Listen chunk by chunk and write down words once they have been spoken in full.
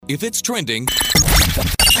If it's trending,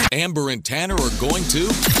 Amber and Tanner are going to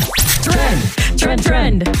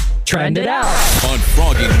Trend it out. on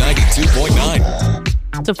Froggy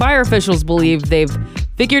 92.9. So fire officials believe they've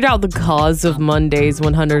figured out the cause of Monday's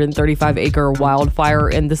 135-acre wildfire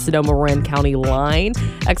in the Sonoma-Marin County line.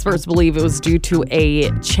 Experts believe it was due to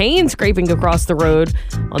a chain scraping across the road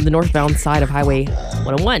on the northbound side of Highway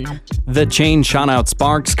 101. The chain shot out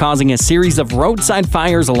sparks, causing a series of roadside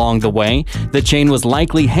fires along the way. The chain was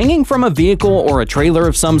likely hanging from a vehicle or a trailer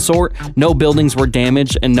of some sort. No buildings were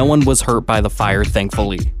damaged, and no one was hurt by the fire,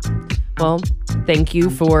 thankfully. Well, thank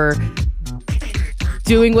you for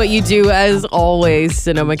doing what you do as always,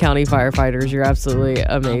 Sonoma County firefighters. You're absolutely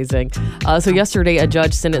amazing. So yesterday, a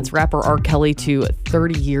judge sentenced rapper R. Kelly to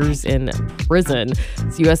 30 years in prison.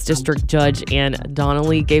 It's U.S. District Judge Ann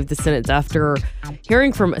Donnelly gave the sentence after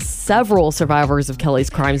hearing from several survivors of Kelly's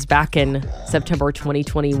crimes back in September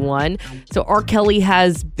 2021. So R. Kelly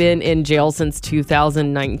has been in jail since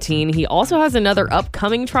 2019. He also has another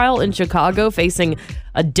upcoming trial in Chicago facing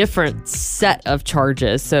a different set of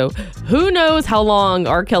charges. So who knows how long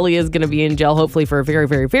R. Kelly is going to be in jail, hopefully for a very,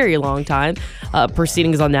 very, very long time.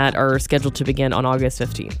 Proceedings on that are scheduled to begin on August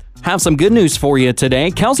 15th. Have some good news for you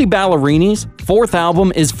today. Kelsea Ballerini's fourth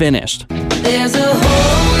album is finished. There's a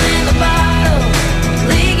hole in the bottle,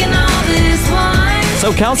 leaking all this wine.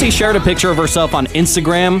 So Kelsea shared a picture of herself on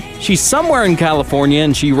Instagram. She's somewhere in California,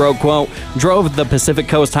 and she wrote, quote, "Drove the Pacific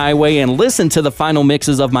Coast Highway and listened to the final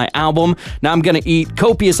mixes of my album. Now I'm going to eat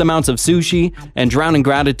copious amounts of sushi and drown in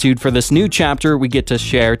gratitude for this new chapter we get to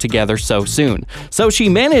share together so soon." So she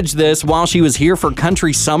managed this while she was here for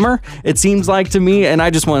Country Summer, it seems like to me, and I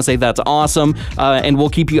just want to say that's awesome. And we'll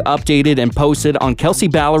keep you updated and posted on Kelsea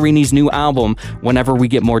Ballerini's new album whenever we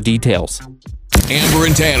get more details. Amber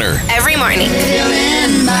and Tanner. Every morning.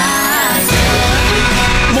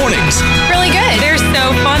 Mornings. Really good. They're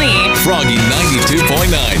so funny. Froggy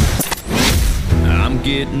 92.9. I'm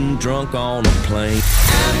getting drunk on a plane.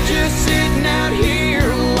 I'm just sitting out here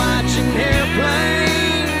watching airplanes.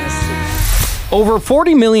 Over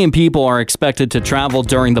 40 million people are expected to travel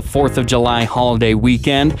during the 4th of July holiday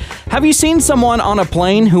weekend. Have you seen someone on a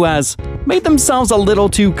plane who has made themselves a little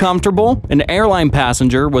too comfortable? An airline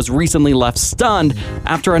passenger was recently left stunned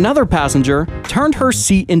after another passenger turned her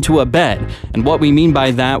seat into a bed. And what we mean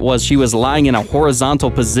by that was she was lying in a horizontal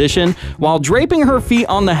position while draping her feet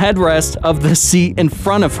on the headrest of the seat in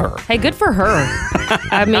front of her. Hey, good for her.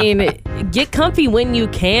 I mean, get comfy when you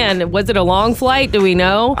can. Was it a long flight? Do we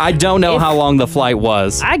know? I don't know how long the flight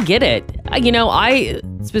was. I get it. You know, I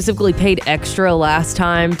specifically paid extra last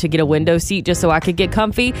time to get a window seat just so I could get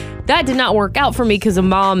comfy. That did not work out for me because a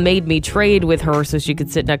mom made me trade with her so she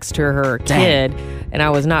could sit next to her kid, and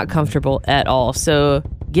I was not comfortable at all. So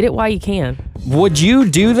get it while you can. Would you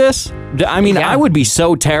do this? I mean, Yeah. I would be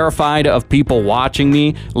so terrified of people watching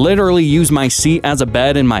me literally use my seat as a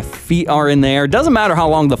bed and my feet are in there. Doesn't matter how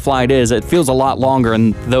long the flight is. It feels a lot longer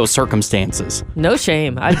in those circumstances. No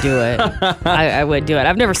shame. I'd do it. I would do it.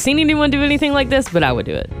 I've never seen anyone do anything like this, but I would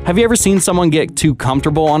do it. Have you ever seen someone get too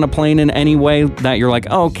comfortable on a plane in any way that you're like,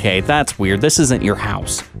 okay, that's weird. This isn't your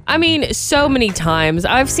house? I mean, so many times.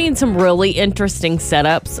 I've seen some really interesting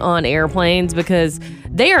setups on airplanes because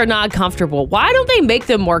they are not comfortable. Why don't they make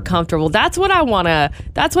them more comfortable? That's what I want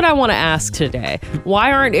to ask today.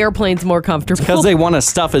 Why aren't airplanes more comfortable? Because they want to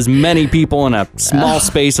stuff as many people in a small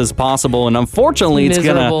space as possible, and unfortunately it's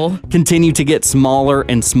going Miserable. to continue to get smaller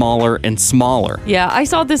and smaller and smaller. Yeah, I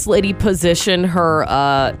saw this lady position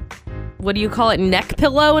her what do you call it, neck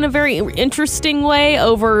pillow in a very interesting way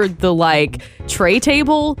over the tray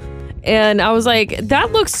table. And I was like,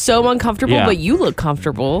 that looks so uncomfortable, Yeah. but you look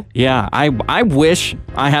comfortable. Yeah, I wish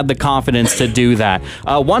I had the confidence to do that.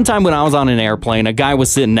 One time when I was on an airplane, a guy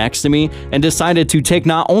was sitting next to me and decided to take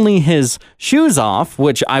not only his shoes off,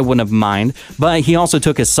 which I wouldn't have mind, but he also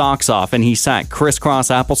took his socks off and he sat crisscross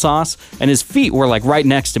applesauce and his feet were right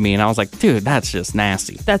next to me. And I was like, dude, that's just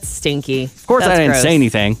nasty. That's stinky. Of course, That's I didn't gross. say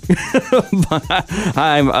anything, but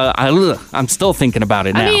I'm still thinking about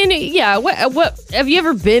it now. I mean, yeah. What have you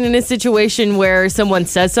ever been in a situation where someone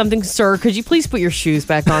says something, "Sir, could you please put your shoes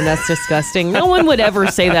back on? That's disgusting." No one would ever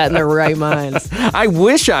say that in their right minds. I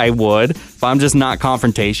wish I would, but I'm just not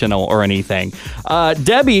confrontational or anything.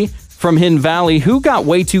 Debbie from Hidden Valley, who got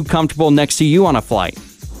way too comfortable next to you on a flight?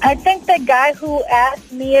 I think the guy who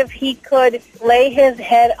asked me if he could lay his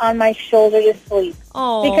head on my shoulder to sleep.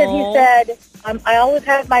 Oh, Because he said, I always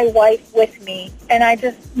have my wife with me, and I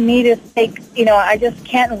just need to take, I just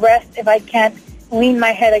can't rest if I can't lean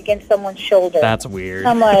my head against someone's shoulder. That's weird.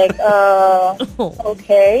 I'm like,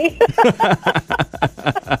 okay.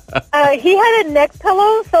 He had a neck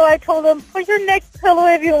pillow, so I told him, put your neck pillow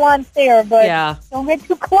if you want there, but don't get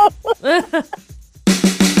too close.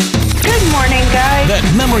 Good morning, guys. That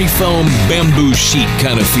memory foam bamboo sheet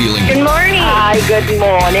kind of feeling. Good morning. Hi, good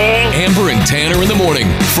morning. Amber and Tanner in the morning.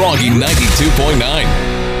 Froggy 92.9.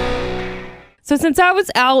 So since I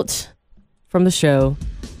was out from the show,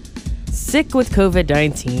 sick with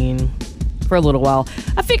COVID-19 for a little while,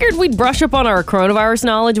 I figured we'd brush up on our coronavirus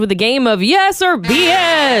knowledge with a game of Yes or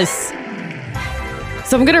BS.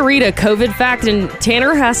 So I'm going to read a COVID fact, and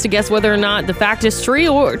Tanner has to guess whether or not the fact is true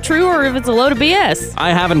or if it's a load of BS.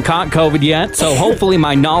 I haven't caught COVID yet, so hopefully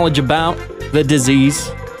my knowledge about the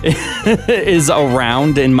disease is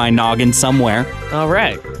around in my noggin somewhere. All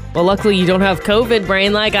right. Well, luckily you don't have COVID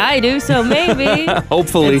brain like I do, so maybe.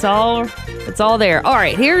 Hopefully. It's all there. All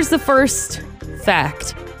right, here's the first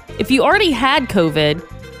fact. If you already had COVID,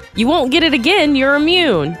 you won't get it again. You're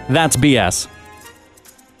immune. That's BS.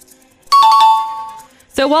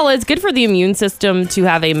 So while it's good for the immune system to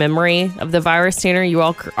have a memory of the virus, Tanner, you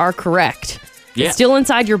all are correct. Yeah. It's still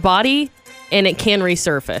inside your body, and it can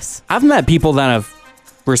resurface. I've met people that have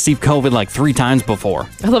received COVID like 3 times before.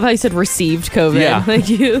 I love how you said received COVID. Yeah.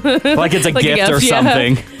 Like it's a gift or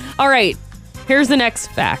something. All right. Here's the next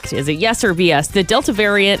fact. Is it yes or BS? The Delta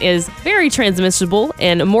variant is very transmissible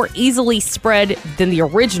and more easily spread than the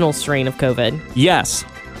original strain of COVID. Yes.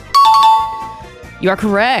 You are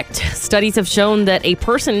correct. Studies have shown that a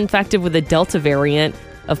person infected with the Delta variant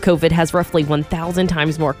of COVID has roughly 1,000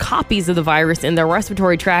 times more copies of the virus in their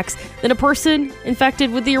respiratory tracts than a person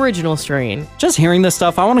infected with the original strain. Just hearing this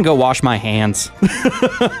stuff, I want to go wash my hands.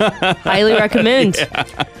 Highly recommend.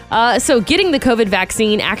 So getting the COVID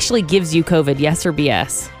vaccine actually gives you COVID, yes or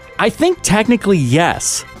BS? I think technically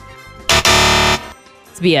yes.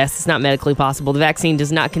 It's BS. It's not medically possible. The vaccine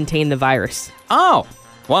does not contain the virus. Oh,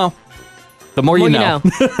 well, the more you know.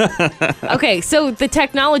 Okay, so the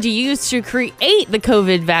technology used to create the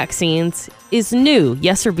COVID vaccines is new,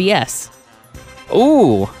 yes or BS?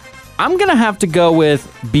 Ooh, I'm going to have to go with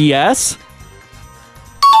BS.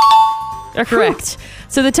 You're correct.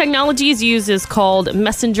 So the technology used is called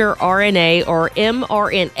messenger RNA or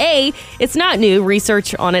mRNA. It's not new.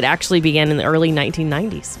 Research on it actually began in the early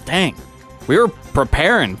 1990s. Dang. We were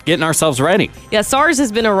preparing, getting ourselves ready. Yeah, SARS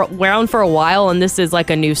has been around for a while, and this is like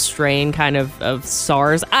a new strain kind of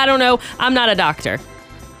SARS. I don't know. I'm not a doctor.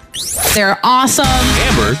 They're awesome.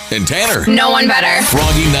 Amber and Tanner. No one better.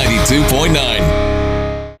 Froggy 92.9.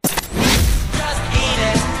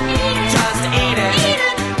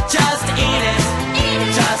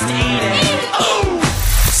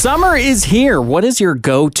 Summer is here. What is your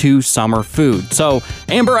go-to summer food? So,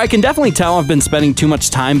 Amber, I can definitely tell I've been spending too much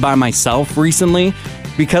time by myself recently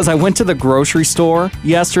because I went to the grocery store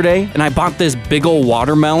yesterday and I bought this big old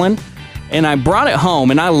watermelon and I brought it home,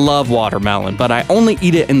 and I love watermelon, but I only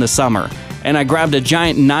eat it in the summer. And I grabbed a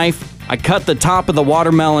giant knife, I cut the top of the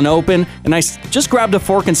watermelon open, and I just grabbed a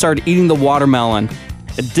fork and started eating the watermelon.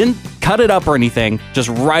 It didn't cut it up or anything, just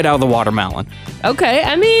right out of the watermelon. Okay,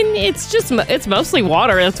 I mean, it's mostly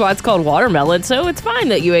water. That's why it's called watermelon, so it's fine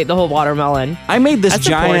that you ate the whole watermelon. I made this I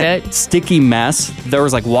support giant it. sticky mess. There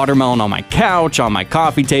was like watermelon on my couch, on my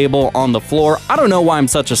coffee table, on the floor. I don't know why I'm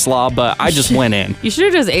such a slob, but I just went in. You should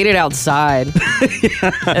have just ate it outside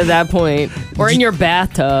at that point, or in your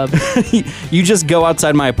bathtub. You just go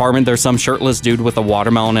outside my apartment, there's some shirtless dude with a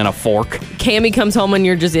watermelon and a fork. Cammy comes home and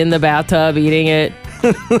you're just in the bathtub eating it.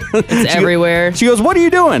 It's everywhere. She goes, "What are you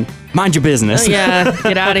doing?" Mind your business. Yeah,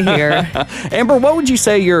 get out of here. Amber, what would you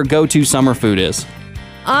say your go-to summer food is?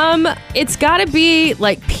 It's gotta be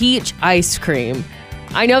like peach ice cream.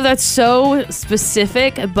 I know that's so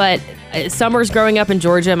specific, but summers growing up in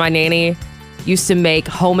Georgia, my nanny used to make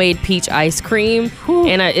homemade peach ice cream,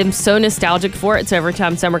 and I am so nostalgic for it. So every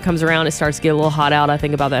time summer comes around, it starts to get a little hot out. I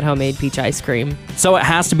think about that homemade peach ice cream. So it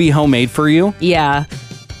has to be homemade for you? Yeah.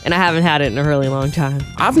 And I haven't had it in a really long time.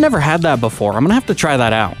 I've never had that before. I'm gonna have to try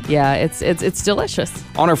that out. Yeah, it's delicious.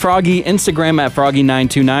 On our Froggy Instagram at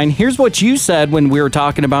Froggy929, here's what you said when we were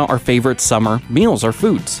talking about our favorite summer meals or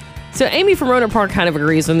foods. So Amy from Roanoke Park kind of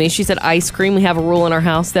agrees with me. She said ice cream. We have a rule in our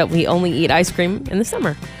house that we only eat ice cream in the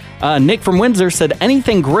summer. Nick from Windsor said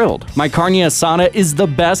anything grilled. My carne asada is the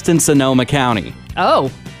best in Sonoma County. Oh,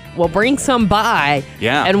 well, bring some by.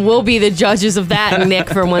 Yeah. And we'll be the judges of that, Nick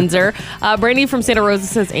from Windsor. Brandy from Santa Rosa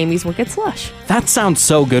says Amy's Wicked Slush. That sounds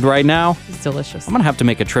so good right now. It's delicious. I'm gonna have to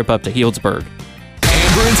make a trip up to Healdsburg.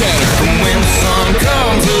 Amber and Tanner. When the sun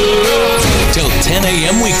comes up. Till 10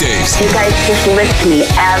 a.m. weekdays. You guys just lift me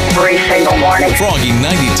every single morning. Froggy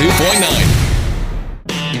 92.9.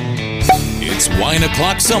 It's wine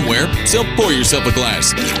o'clock somewhere, so pour yourself a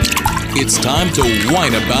glass. It's time to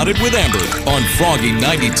whine about it with Amber on Froggy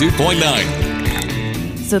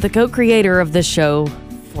 92.9. So the co-creator of the show,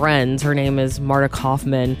 Friends, her name is Marta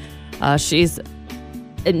Kaufman. She's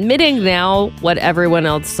admitting now what everyone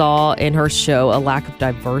else saw in her show, a lack of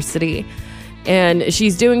diversity. And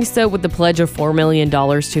she's doing so with the pledge of $4 million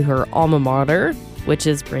to her alma mater, which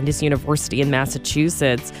is Brandeis University in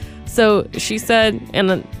Massachusetts. So she said,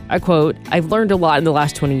 and I quote, "I've learned a lot in the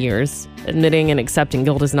last 20 years. Admitting and accepting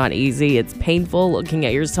guilt is not easy. It's painful looking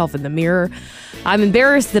at yourself in the mirror. I'm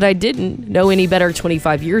embarrassed that I didn't know any better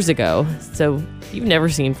 25 years ago." So you've never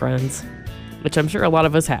seen Friends, which I'm sure a lot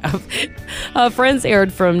of us have. Friends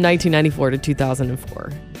aired from 1994 to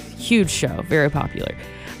 2004. Huge show, very popular.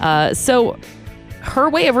 So her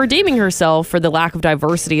way of redeeming herself for the lack of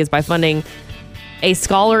diversity is by funding a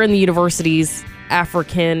scholar in the university's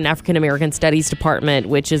African-American Studies Department,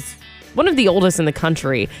 which is one of the oldest in the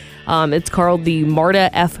country. It's called the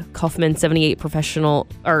Marta F. Kaufman 78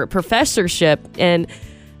 Professorship in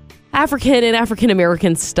African and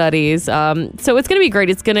African-American Studies. So it's going to be great.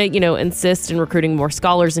 It's going to, insist in recruiting more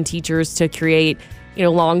scholars and teachers to create,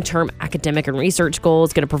 long-term academic and research goals.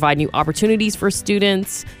 It's going to provide new opportunities for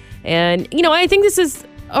students. And, I think this is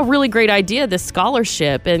a really great idea, this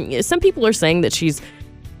scholarship. And some people are saying that she's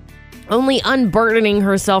only unburdening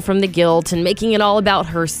herself from the guilt and making it all about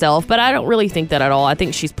herself. But I don't really think that at all. I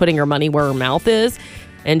think she's putting her money where her mouth is,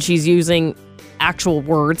 and she's using actual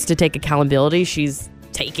words to take accountability. She's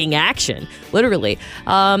taking action, literally.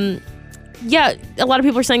 Yeah, a lot of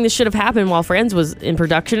people are saying this should have happened while Friends was in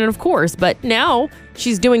production, and of course, but now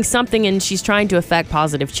she's doing something and she's trying to affect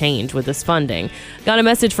positive change with this funding. Got a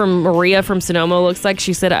message from Maria from Sonoma, looks like.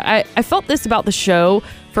 She said, I felt this about the show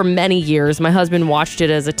for many years. My husband watched it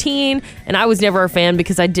as a teen, and I was never a fan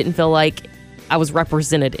because I didn't feel like I was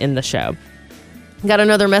represented in the show. Got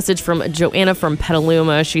another message from Joanna from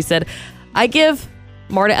Petaluma. She said, I give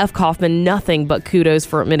Marta F. Kaufman nothing but kudos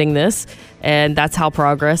for admitting this, and that's how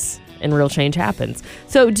progress and real change happens.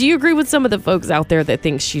 So do you agree with some of the folks out there that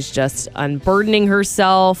think she's just unburdening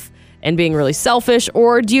herself and being really selfish,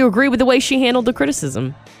 or do you agree with the way she handled the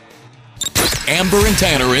criticism? Amber and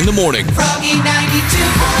Tanner in the morning. Froggy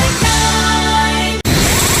 92.9.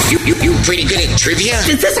 You pretty good at trivia?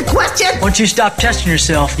 Is this a question? Once you stop testing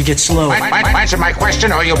yourself, you get slow. Answer my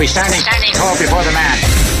question or you'll be standing tall before the man.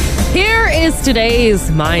 Here is today's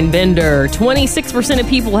Mind Bender. 26% of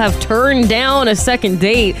people have turned down a second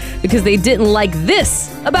date because they didn't like this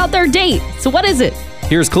about their date. So what is it?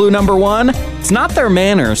 Here's clue number 1. It's not their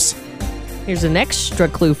manners. Here's an extra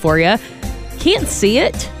clue for you. Can't see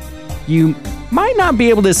it. You might not be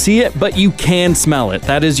able to see it, but you can smell it.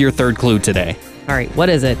 That is your third clue today. All right, what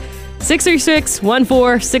is it?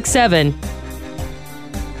 636-1467.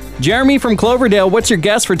 Jeremy from Cloverdale, what's your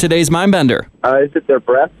guess for today's Mind Bender? Is it their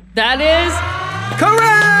breath? That is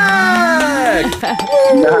correct!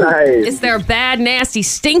 Nice. It's their bad, nasty,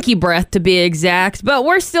 stinky breath to be exact, but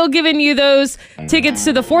we're still giving you those tickets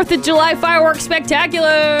to the 4th of July Fireworks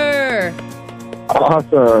Spectacular.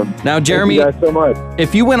 Awesome. Now, Jeremy, thank you guys so much.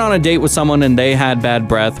 If you went on a date with someone and they had bad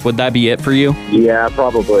breath, would that be it for you? Yeah,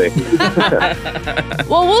 probably.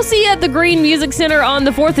 Well, we'll see you at the Green Music Center on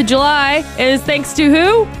the 4th of July. And it's thanks to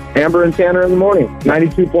who? Amber and Tanner in the morning.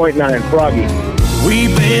 92.9 Froggy.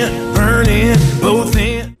 We've been burning both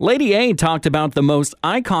ends. Lady A talked about the most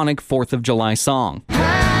iconic 4th of July song.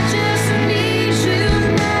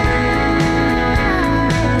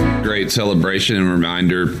 Great celebration and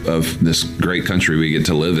reminder of this great country we get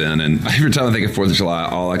to live in. And every time I think of 4th of July,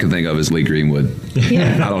 all I can think of is Lee Greenwood.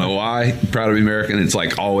 Yeah. I don't know why. Proud to be American. It's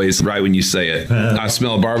like always right when you say it. I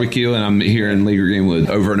smell barbecue and I'm hearing Lee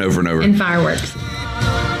Greenwood over and over and over. And fireworks.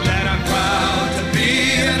 That I'm proud to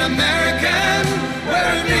be an American, where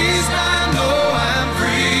at least I know I'm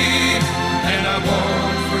free. And I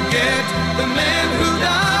won't forget the man who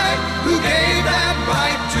died, who gave that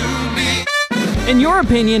right to me. In your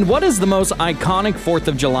opinion, what is the most iconic 4th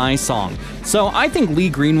of July song? So I think Lee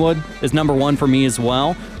Greenwood is number 1 for me as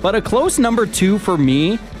well, but a close number 2 for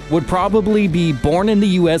me would probably be Born in the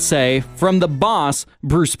USA from the boss,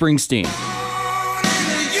 Bruce Springsteen.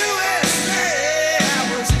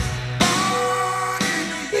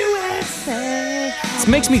 This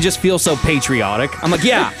makes me just feel so patriotic. I'm like,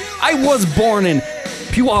 yeah, I was born in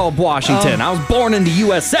Puyallup, Washington. I was born in the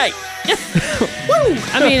USA. Woo!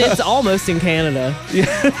 I mean, it's almost in Canada.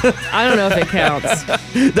 I don't know if it counts.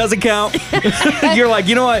 Does it count? You're like,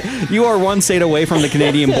 you know what? You are one state away from the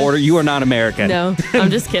Canadian border. You are not American. No, I'm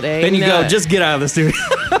just kidding. Then you go, just get out of the studio.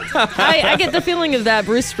 I get the feeling of that.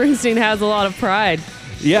 Bruce Springsteen has a lot of pride.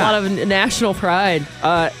 Yeah. A lot of national pride.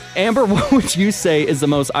 Amber, what would you say is the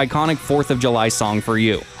most iconic 4th of July song for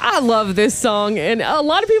you? I love this song, and a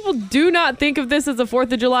lot of people do not think of this as a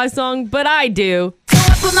 4th of July song, but I do.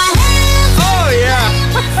 Oh,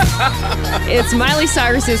 yeah. It's Miley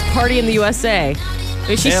Cyrus's Party in the USA. I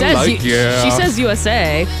mean, she says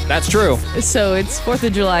USA. That's true. So it's 4th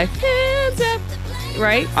of July. Hands up.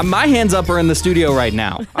 Right? My hands up are in the studio right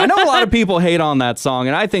now. I know a lot of people hate on that song,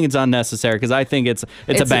 and I think it's unnecessary because I think it's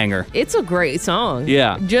a banger. It's a great song.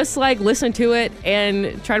 Yeah. Just like listen to it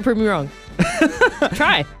and try to prove me wrong.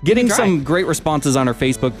 Try. Getting some great responses on our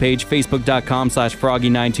Facebook page,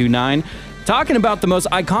 facebook.com/Froggy929, talking about the most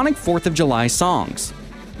iconic 4th of July songs.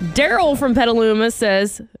 Daryl from Petaluma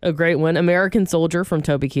says, a great one, American Soldier from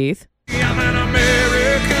Toby Keith. I'm an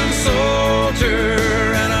American soldier,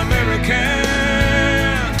 an American.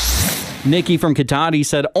 Nikki from Katati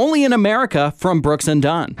said, Only in America from Brooks and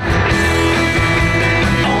Dunn.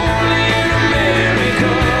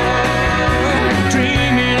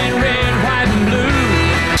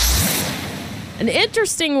 An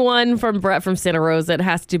interesting one from Brett from Santa Rosa. It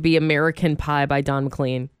has to be American Pie by Don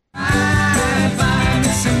McLean. Wake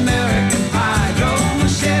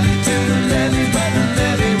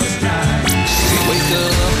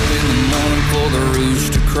up in the morning for the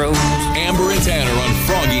rooster crows. Amber and Tanner on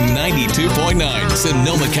Froggy 92.9,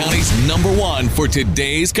 Sonoma County's #1 for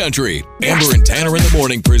today's country. Amber and Tanner in the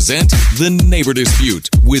morning present The Neighbor Dispute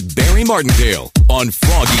with Barry Martindale on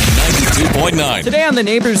Froggy 92.9. Today on The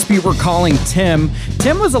Neighbor Dispute, we're calling Tim.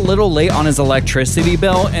 Tim was a little late on his electricity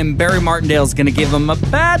bill, and Barry Martindale's going to give him a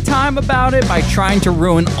bad time about it by trying to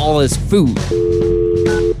ruin all his food.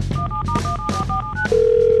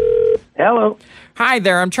 Hello. Hi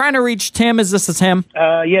there. I'm trying to reach Tim. Is this Tim?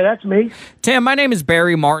 Yeah, that's me. Tim, my name is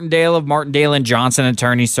Barry Martindale of Martindale & Johnson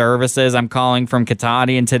Attorney Services. I'm calling from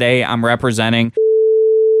Katati, and today I'm representing,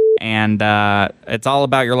 and it's all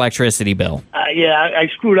about your electricity bill. Yeah, I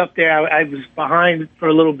screwed up there. I was behind for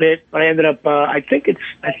a little bit, but I ended up. I think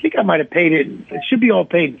I might have paid it. It should be all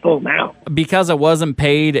paid in full now. Because it wasn't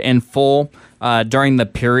paid in full during the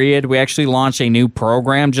period, we actually launched a new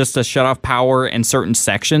program just to shut off power in certain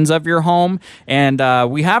sections of your home, and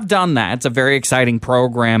we have done that. It's a very exciting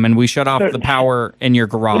program, and we shut off the power in your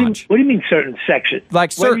garage. What do you mean certain sections?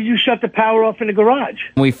 Like when did you shut the power off in the garage?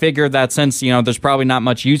 We figured that since there's probably not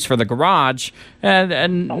much use for the garage,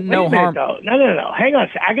 and no harm. No. Hang on.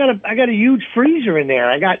 I got a huge freezer in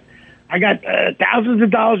there. I got thousands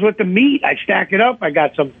of dollars worth of meat. I stack it up. I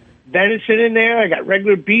got some venison in there. I got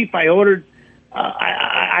regular beef. I ordered.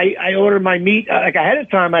 I ordered my meat like ahead of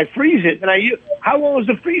time. I freeze it, and how long has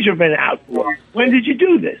the freezer been out for? When did you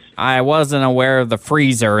do this? I wasn't aware of the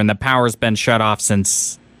freezer, and the power's been shut off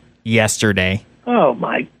since yesterday. Oh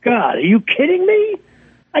my God! Are you kidding me?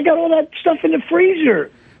 I got all that stuff in the freezer.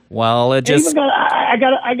 Well, it just... I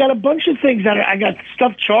got a bunch of things that I got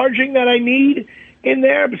stuff charging that I need in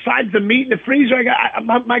there. Besides the meat in the freezer,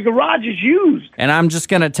 my garage is used. And I'm just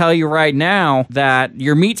going to tell you right now that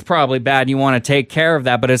your meat's probably bad. You want to take care of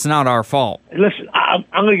that, but it's not our fault. Listen, I'm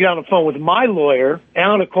going to get on the phone with my lawyer, and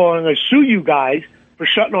I'm going to call and I'm going to sue you guys for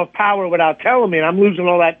shutting off power without telling me, and I'm losing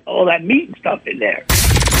all that meat and stuff in there.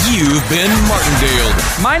 You've been Martindale.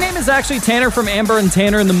 My name is actually Tanner from Amber and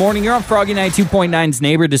Tanner in the Morning. You're on Froggy 92.9's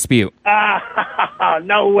Neighbor Dispute.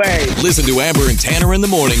 No way. Listen to Amber and Tanner in the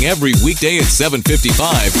Morning every weekday at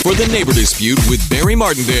 7:55 for The Neighbor Dispute with Barry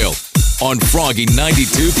Martindale on Froggy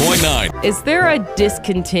 92.9. Is there a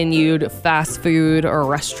discontinued fast food or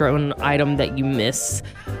restaurant item that you miss?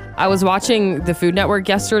 I was watching the Food Network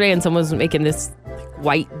yesterday, and someone was making this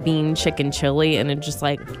white bean chicken chili, and it just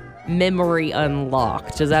memory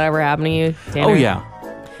unlocked. Does that ever happen to you, Tanner? Oh, yeah.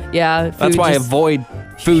 Yeah. That's why I avoid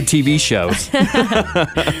food TV shows.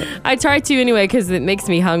 I try to anyway because it makes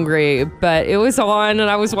me hungry, but it was on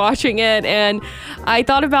and I was watching it, and I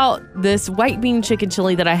thought about this white bean chicken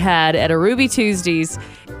chili that I had at a Ruby Tuesdays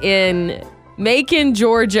in Macon,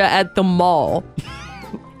 Georgia at the mall.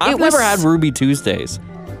 I've never had Ruby Tuesdays.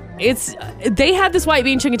 They had this white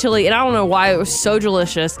bean chicken chili, and I don't know why it was so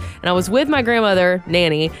delicious. And I was with my grandmother,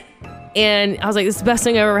 Nanny, and I was like, this is the best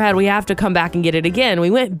thing I've ever had. We have to come back and get it again. We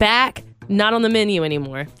went back, not on the menu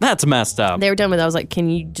anymore. That's messed up. They were done with it. I was like, can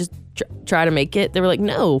you just try to make it? They were like,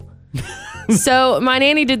 no. So my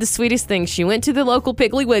nanny did the sweetest thing. She went to the local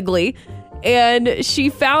Piggly Wiggly, and she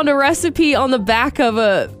found a recipe on the back of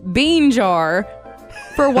a bean jar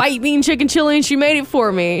for white bean chicken chili, and she made it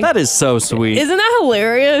for me. That is so sweet. Isn't that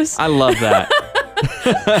hilarious? I love that.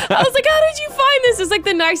 I was like, how did you find this? It's like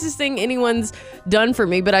the nicest thing anyone's done for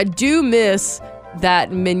me, but I do miss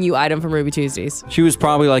that menu item from Ruby Tuesdays. She was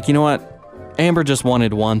probably like, you know what? Amber just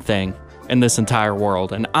wanted one thing, in this entire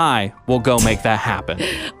world, and I will go make that happen.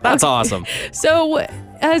 That's awesome. So,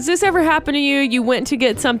 has this ever happened to you? You went to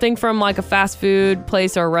get something from like a fast food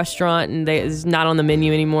place or a restaurant, and it's not on the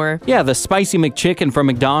menu anymore? Yeah, the Spicy McChicken from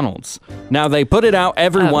McDonald's. Now, they put it out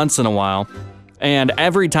every once in a while, and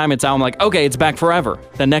every time it's out, I'm like, okay, it's back forever.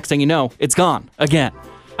 The next thing you know, it's gone again.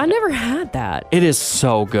 I never had that. It is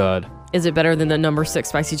so good. Is it better than the number 6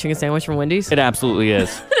 spicy chicken sandwich from Wendy's? It absolutely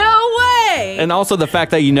is. No way! And also the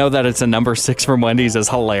fact that you know that it's a number 6 from Wendy's is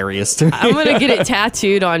hilarious to me. I'm going to get it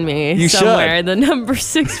tattooed on me You somewhere. should. The number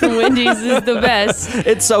 6 from Wendy's is the best.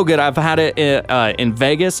 It's so good. I've had it in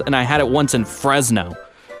Vegas, and I had it once in Fresno.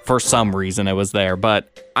 For some reason it was there,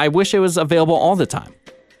 but I wish it was available all the time.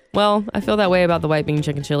 Well, I feel that way about the white bean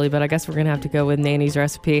chicken chili, but I guess we're going to have to go with Nanny's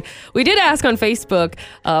recipe. We did ask on Facebook,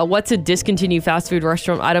 what's a discontinued fast food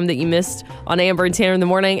restaurant item that you missed on Amber and Tanner in the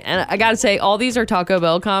morning? And I got to say, all these are Taco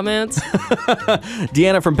Bell comments.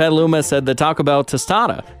 Deanna from Petaluma said the Taco Bell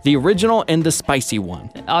tostada, the original and the spicy one.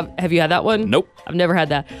 Have you had that one? Nope. I've never had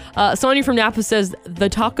that. Sonia from Napa says the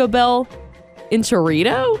Taco Bell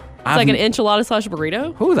enchilada. It's like an enchilada /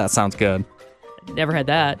 burrito. Ooh, that sounds good. Never had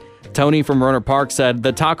that. Tony from Rohnert Park said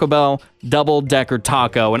the Taco Bell double-decker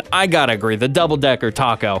taco, and I gotta agree, the double-decker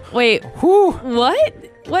taco. Wait, whew. What?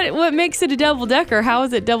 What makes it a double-decker? How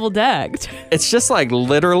is it double-decked? It's just like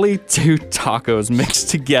literally 2 tacos mixed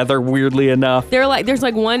together, weirdly enough. There's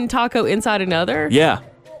like one taco inside another? Yeah,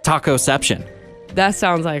 tacoception. That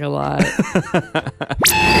sounds like a lot. They wake up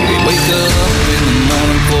in the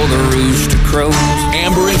morning for the rooster crows.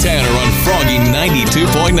 Amber and Tanner on Froggy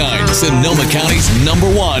 92.9, Sonoma County's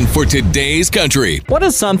 #1 for today's country. What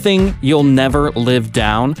is something you'll never live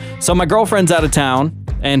down? So my girlfriend's out of town,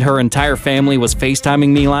 and her entire family was FaceTiming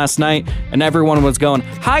me last night, and everyone was going,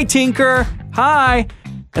 "Hi, Tinker, hi."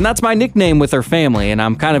 And that's my nickname with her family, and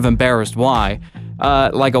I'm kind of embarrassed why.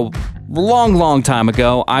 Like a long time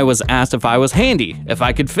ago, I was asked if I was handy, if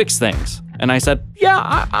I could fix things. And I said,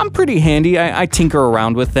 yeah, I'm pretty handy. I tinker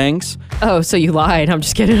around with things. Oh, so you lied. I'm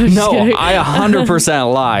just kidding. No, I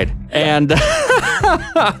 100% lied. And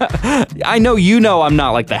I know you know I'm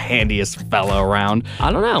not like the handiest fellow around.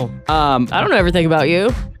 I don't know. I don't know everything about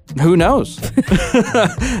you. Who knows?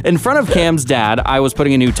 In front of Cam's dad, I was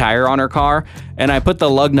putting a new tire on her car, and I put the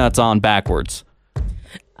lug nuts on backwards.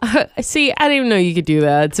 See, I didn't even know you could do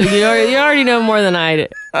that. So you already know more than I do.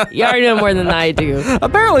 You already know more than I do.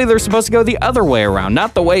 Apparently, they're supposed to go the other way around.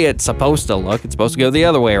 Not the way it's supposed to look. It's supposed to go the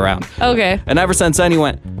other way around. Okay. And ever since then, he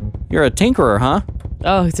went, "You're a tinkerer, huh?"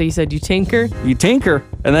 Oh, so you said you tinker? You tinker.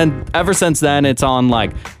 And then ever since then, it's on like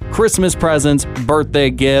Christmas presents, birthday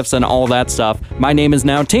gifts, and all that stuff. My name is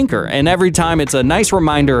now Tinker. And every time it's a nice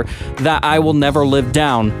reminder that I will never live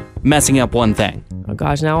down messing up one thing. Oh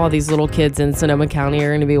gosh, now all these little kids in Sonoma County are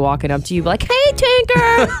going to be walking up to you like, "Hey,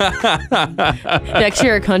 Tinker!" Next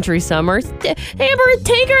year at Country Summers, "Amber and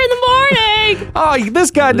Tinker in the morning!" Oh,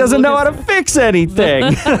 this guy doesn't know how to fix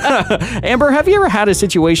anything. Amber, have you ever had a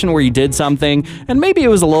situation where you did something and maybe it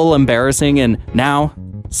was a little embarrassing and now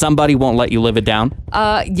somebody won't let you live it down?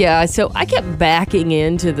 Yeah, so I kept backing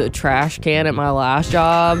into the trash can at my last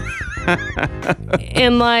job.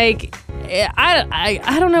 And like,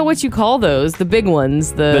 I don't know what you call those, the big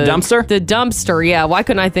ones. The dumpster? The dumpster, yeah. Why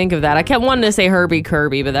couldn't I think of that? I kept wanting to say Herbie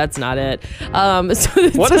Kirby, but that's not it.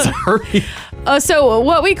 What is Herbie? So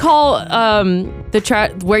what we call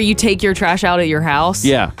the where you take your trash out at your house.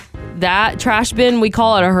 Yeah. That trash bin, we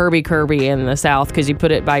call it a Herbie Kirby in the South because you put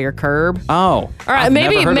it by your curb. Oh. All right,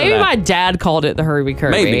 maybe my dad called it the Herbie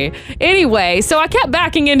Kirby. Maybe. Anyway, so I kept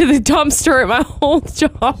backing into the dumpster at my old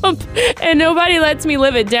job, and nobody lets me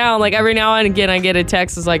live it down. Like every now and again, I get a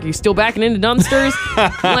text that's like, "You still backing into dumpsters?"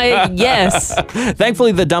 Like, yes.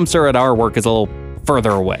 Thankfully, the dumpster at our work is a little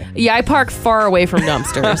further away. Yeah, I park far away from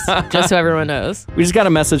dumpsters, just so everyone knows. We just got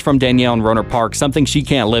a message from Danielle in Rohnert Park, something she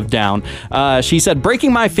can't live down. She said,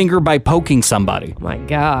 breaking my finger by poking somebody. Oh my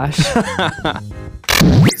gosh.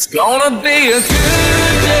 It's gonna be a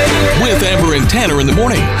good day. With Amber and Tanner in the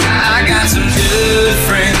morning. I got some good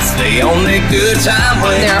friends. They on their good time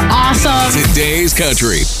way. They're awesome. Today's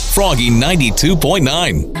country. Froggy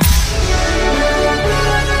 92.9.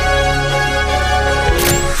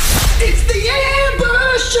 It's the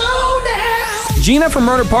Amber Showdown. Gina from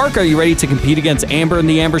Rohnert Park, are you ready to compete against Amber in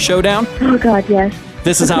the Amber Showdown? Oh, God, yes.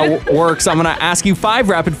 This is how it works. I'm going to ask you 5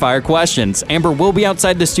 rapid-fire questions. Amber will be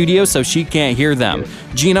outside the studio, so she can't hear them.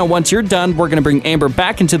 Gina, once you're done, we're going to bring Amber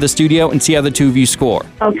back into the studio and see how the two of you score.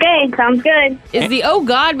 Okay, sounds good. Is the oh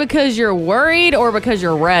God because you're worried or because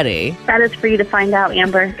you're ready? That is for you to find out,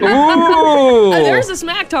 Amber. Ooh! There's a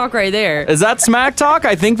smack talk right there. Is that smack talk?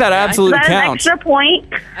 I think that absolutely That's counts. an extra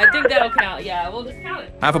point. I think that'll count. Yeah, we'll just count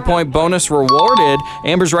it. Half a point bonus rewarded.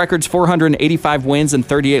 Amber's record's 485 wins and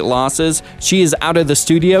 38 losses. She is out of the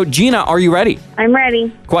studio. Gina, are you ready? I'm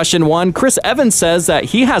ready. Question 1. Chris Evans says that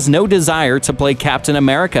he has no desire to play Captain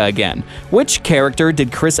America again. Which character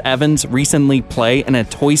did Chris Evans recently play in a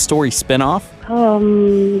Toy Story spinoff?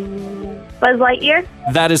 Buzz Lightyear?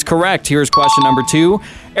 That is correct. Here's question number 2.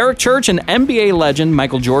 Eric Church and NBA legend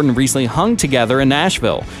Michael Jordan recently hung together in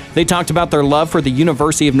Nashville. They talked about their love for the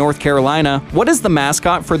University of North Carolina. What is the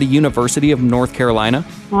mascot for the University of North Carolina?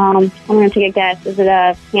 I'm going to take a guess. Is it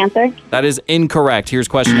a panther? That is incorrect. Here's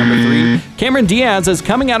question number 3. Cameron Diaz is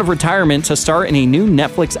coming out of retirement to star in a new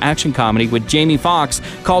Netflix action comedy with Jamie Foxx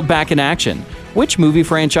called Back in Action. Which movie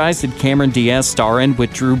franchise did Cameron Diaz star in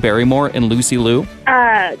with Drew Barrymore and Lucy Liu?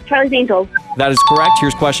 Charlie's Angels. That is correct.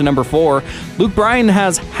 Here's question number 4. Luke Bryan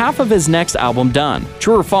has half of his next album done.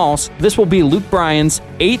 True or false? This will be Luke Bryan's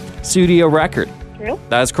 8th studio record. True.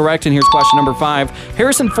 That is correct. And here's question number 5.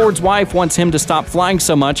 Harrison Ford's wife wants him to stop flying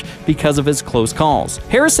so much because of his close calls.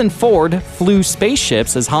 Harrison Ford flew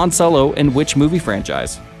spaceships as Han Solo in which movie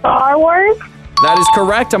franchise? Star Wars? That is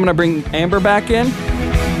correct. I'm going to bring Amber back in.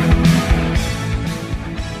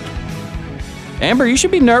 Amber, you should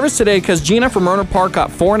be nervous today because Gina from Rohnert Park got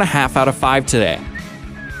 4.5 out of 5 today.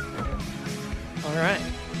 All right.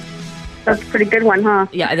 That's a pretty good one, huh?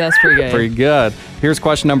 Yeah, that's pretty good. Pretty good. Here's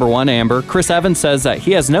question number 1, Amber. Chris Evans says that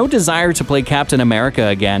he has no desire to play Captain America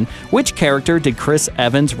again. Which character did Chris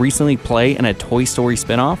Evans recently play in a Toy Story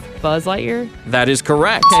spinoff? Buzz Lightyear? That is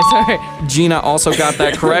correct. Okay, sorry. Gina also got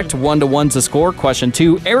that correct. 1-1's the score. Question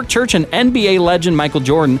 2. Eric Church and NBA legend Michael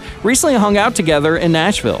Jordan recently hung out together in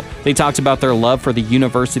Nashville. They talked about their love for the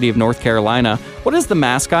University of North Carolina. What is the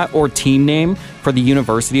mascot or team name for the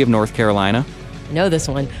University of North Carolina? I know this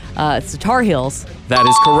one. It's the Tar Heels. That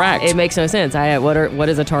is correct. It makes no sense. What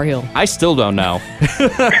is a Tar Heel? I still don't know.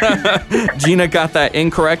 Gina got that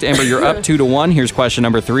incorrect. Amber, you're up 2-1. Here's question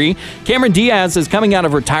number 3. Cameron Diaz is coming out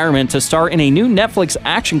of retirement to star in a new Netflix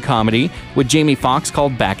action comedy with Jamie Foxx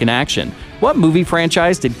called Back in Action. What movie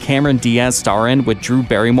franchise did Cameron Diaz star in with Drew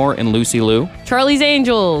Barrymore and Lucy Liu? Charlie's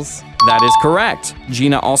Angels. That is correct.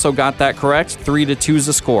 Gina also got that correct. 3-2 is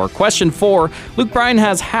the score. Question 4. Luke Bryan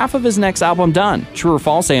has half of his next album done. True or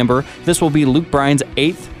false, Amber? This will be Luke Bryan's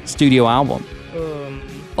 8th studio album.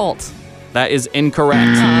 False. That is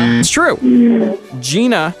incorrect. It's true.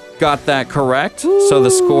 Gina got that correct. So the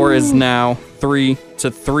score is now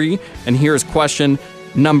 3-3. And here's question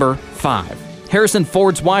number 5. Harrison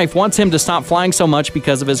Ford's wife wants him to stop flying so much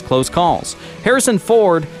because of his close calls. Harrison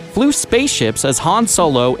Ford flew spaceships as Han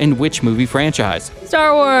Solo in which movie franchise?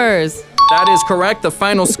 Star Wars. That is correct. The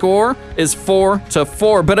final score is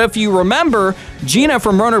 4-4. But if you remember, Gina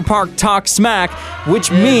from Rohnert Park talked smack, which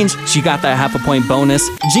means she got that half a point bonus.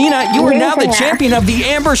 Gina, you are now the champion of the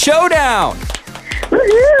Amber Showdown.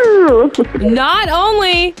 Woohoo! Not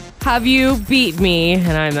only have you beat me,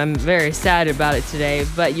 and I'm very sad about it today,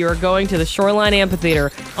 but you're going to the Shoreline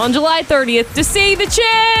Amphitheater on July 30th to see the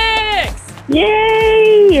Chicks!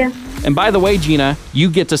 Yay! And by the way, Gina, you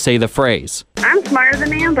get to say the phrase. I'm smarter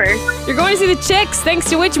than Amber. You're going to see the Chicks thanks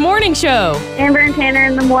to which morning show? Amber and Tanner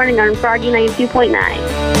in the morning on Froggy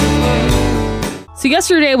 92.9. So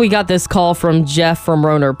yesterday we got this call from Jeff from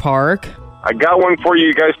Rohnert Park. I got one for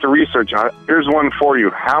you guys to research on. Here's one for you.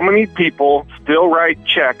 How many people still write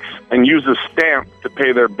checks and use a stamp to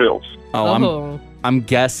pay their bills? I'm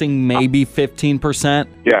guessing maybe 15%.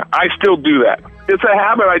 Yeah, I still do that. It's a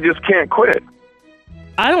habit. I just can't quit.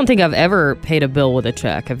 I don't think I've ever paid a bill with a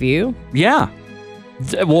check. Have you? Yeah.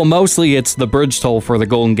 Well, mostly it's the bridge toll for the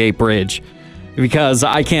Golden Gate Bridge because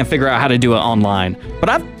I can't figure out how to do it online. But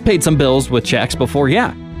I've paid some bills with checks before,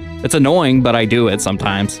 yeah. It's annoying, but I do it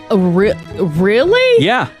sometimes. Really?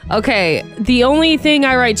 Yeah. Okay, the only thing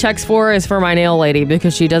I write checks for is for my nail lady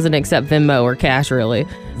because she doesn't accept Venmo or cash, really.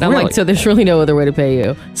 And I'm like, so there's really no other way to pay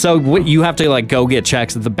you. So you have to like go get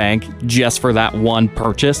checks at the bank just for that one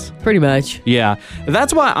purchase? Pretty much. Yeah.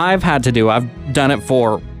 That's what I've had to do. I've done it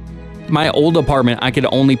for my old apartment. I could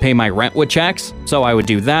only pay my rent with checks, so I would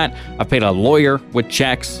do that. I've paid a lawyer with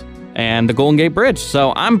checks and the Golden Gate Bridge,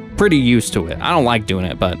 so I'm pretty used to it. I don't like doing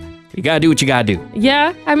it, but you gotta do what you gotta do.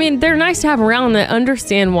 Yeah, I mean, they're nice to have around that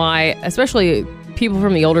understand why, especially people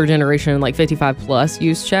from the older generation, like 55 plus,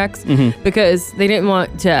 use checks Mm-hmm. because they didn't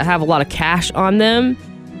want to have a lot of cash on them.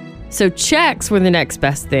 So checks were the next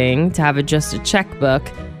best thing to have just a checkbook.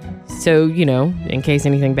 So, in case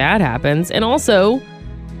anything bad happens. And also,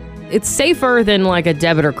 it's safer than like a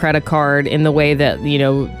debit or credit card in the way that,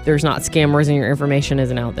 there's not scammers and your information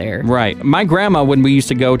isn't out there. Right. My grandma, when we used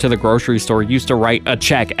to go to the grocery store, used to write a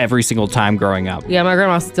check every single time growing up. Yeah, my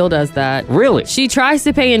grandma still does that. Really? She tries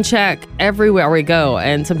to pay in check everywhere we go.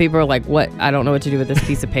 And some people are like, what? I don't know what to do with this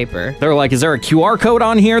piece of paper. They're like, is there a QR code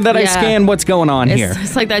on here that I scan? What's going on here?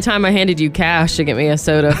 It's like that time I handed you cash to get me a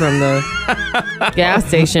soda from the gas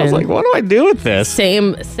station. I was like, what do I do with this?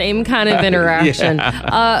 Same kind of interaction.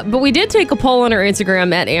 But we did take a poll on our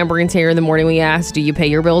Instagram at Amber and Tanner in the morning. We asked, do you pay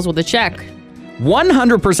your bills with a check?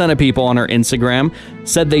 100% of people on our Instagram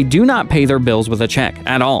said they do not pay their bills with a check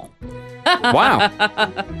at all. Wow.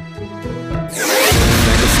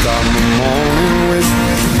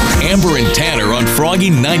 Amber and Tanner on Froggy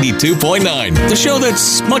 92.9, the show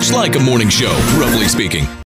that's much like a morning show, roughly speaking.